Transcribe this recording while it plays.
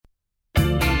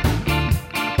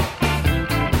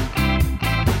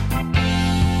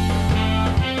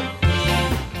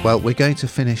Well, we're going to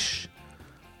finish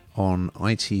on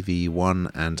ITV1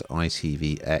 and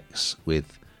ITVX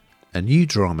with a new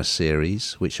drama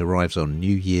series which arrives on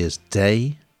New Year's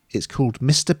Day. It's called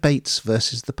Mr. Bates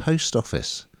versus the Post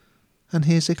Office. And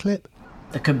here's a clip.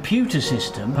 The computer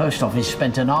system Post Office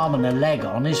spent an arm and a leg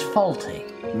on is faulty.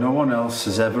 No one else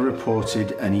has ever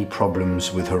reported any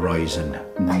problems with Horizon.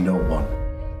 No one.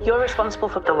 You're responsible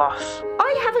for the loss.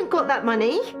 I haven't got that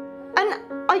money, and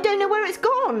I don't know where it's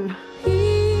gone.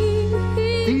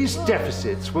 These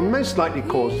deficits were most likely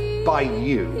caused by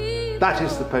you. That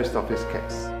is the Post Office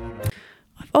case.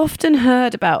 I've often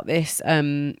heard about this,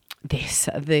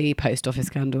 the Post Office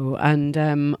scandal, and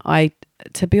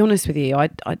to be honest with you,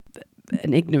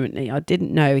 and ignorantly, I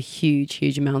didn't know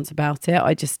huge amounts about it.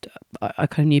 I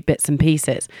kind of knew bits and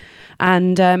pieces,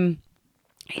 and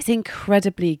it's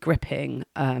incredibly gripping.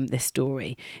 This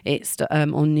story. It's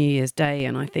on New Year's Day,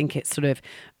 and I think it's sort of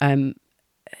I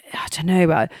don't know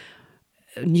about.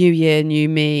 New year, new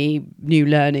me, new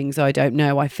learnings. I don't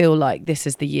know. I feel like this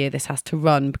is the year this has to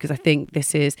run, because I think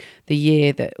this is the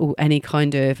year that any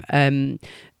kind of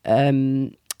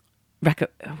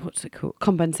what's it called?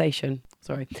 Compensation.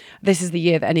 Sorry, this is the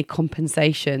year that any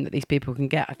compensation that these people can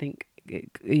get, I think,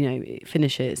 it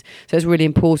finishes. So it's really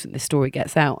important this story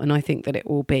gets out, and I think that it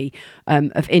will be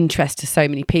of interest to so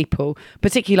many people,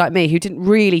 particularly like me, who didn't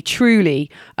really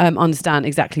truly understand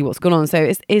exactly what's gone on.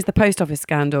 So it's the Post Office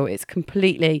scandal. It's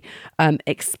completely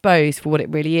exposed for what it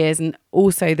really is, and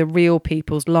also the real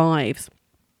people's lives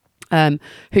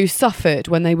who suffered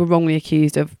when they were wrongly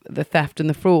accused of the theft and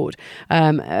the fraud,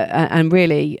 and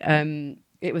really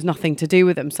it was nothing to do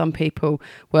with them. Some people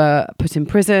were put in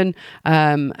prison,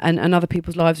 and other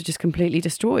people's lives were just completely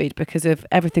destroyed because of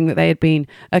everything that they had been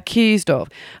accused of.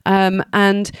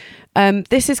 And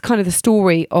this is kind of the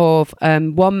story of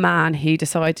one man who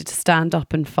decided to stand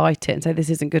up and fight it and say,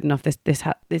 this isn't good enough, this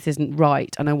isn't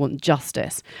right, and I want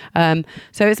justice. So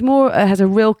it's more, it has a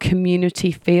real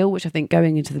community feel, which I think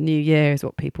going into the new year is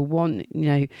what people want.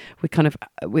 We kind of,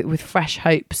 with fresh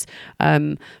hopes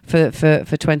for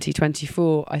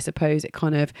 2024, I suppose it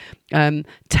kind of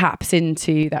taps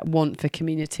into that want for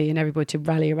community and everybody to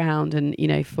rally around, and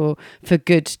for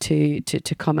good to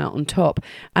come out on top.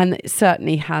 And it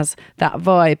certainly has that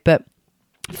vibe. But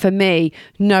for me,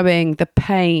 knowing the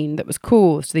pain that was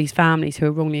caused to these families who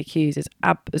are wrongly accused is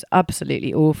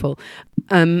absolutely awful.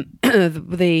 The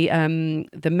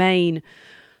main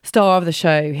star of the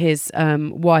show, his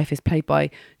wife is played by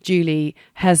Julie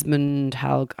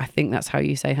Hesmondhalgh. I think that's how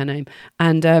you say her name.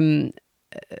 And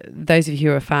those of you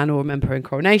who are a fan will remember her in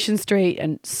Coronation Street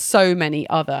and so many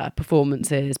other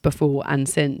performances before and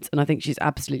since. And I think she's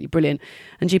absolutely brilliant.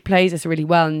 And she plays this really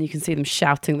well. And you can see them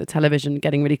shouting at the television,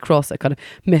 getting really cross at kind of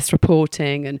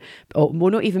misreporting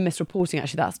not even misreporting,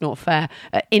 actually, that's not fair.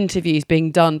 Interviews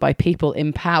being done by people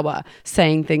in power,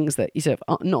 saying things that sort of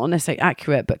are not necessarily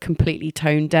accurate, but completely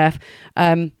tone deaf.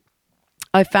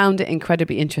 I found it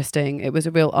incredibly interesting. It was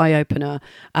a real eye-opener.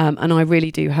 And I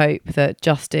really do hope that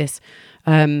justice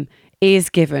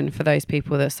is given for those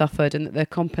people that suffered, and that the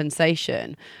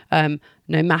compensation, no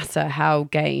matter how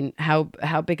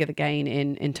big of the gain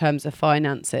in terms of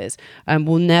finances,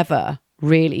 will never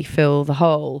really fill the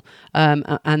hole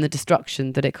and the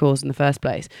destruction that it caused in the first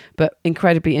place. But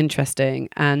incredibly interesting,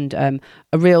 and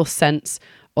a real sense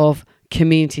of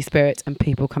community spirit and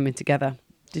people coming together.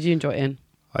 Did you enjoy it, Ian?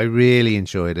 I really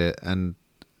enjoyed it, and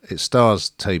it stars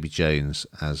Toby Jones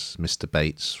as Mr.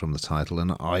 Bates from the title,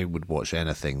 and I would watch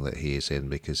anything that he is in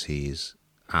because he's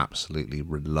absolutely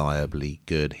reliably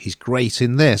good. He's great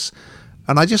in this,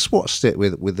 and I just watched it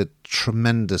with a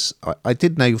tremendous... I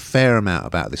did know a fair amount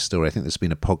about this story. I think there's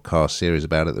been a podcast series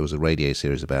about it. There was a radio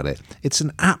series about it. It's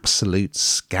an absolute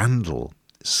scandal.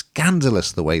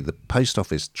 Scandalous the way the Post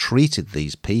Office treated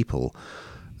these people.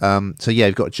 So yeah,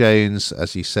 you've got Jones,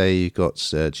 as you say, you've got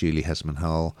Julie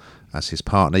Hesmondhalgh as his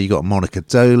partner, you've got Monica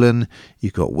Dolan,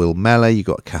 you've got Will Mellor, you've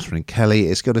got Catherine Kelly.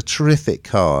 It's got a terrific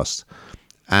cast,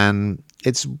 and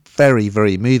it's very,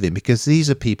 very moving, because these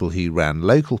are people who ran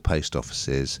local post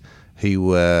offices who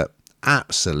were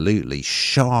absolutely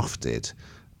shafted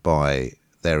by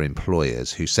their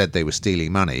employers, who said they were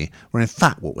stealing money, when in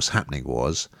fact what was happening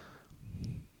was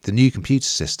the new computer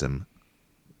system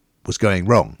was going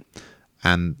wrong.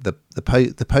 And the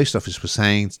post office was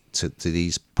saying to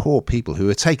these poor people who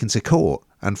were taken to court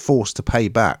and forced to pay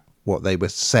back what they were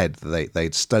said that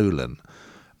they'd stolen.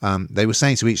 They were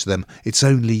saying to each of them, "It's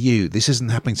only you. This isn't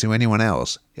happening to anyone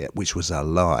else," which was a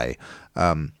lie.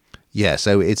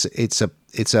 So it's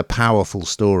a powerful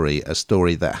story, a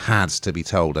story that had to be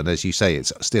told. And as you say,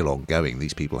 it's still ongoing.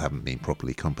 These people haven't been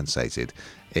properly compensated.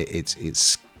 It's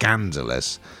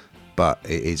scandalous. but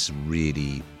it is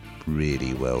really,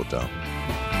 really well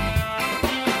done.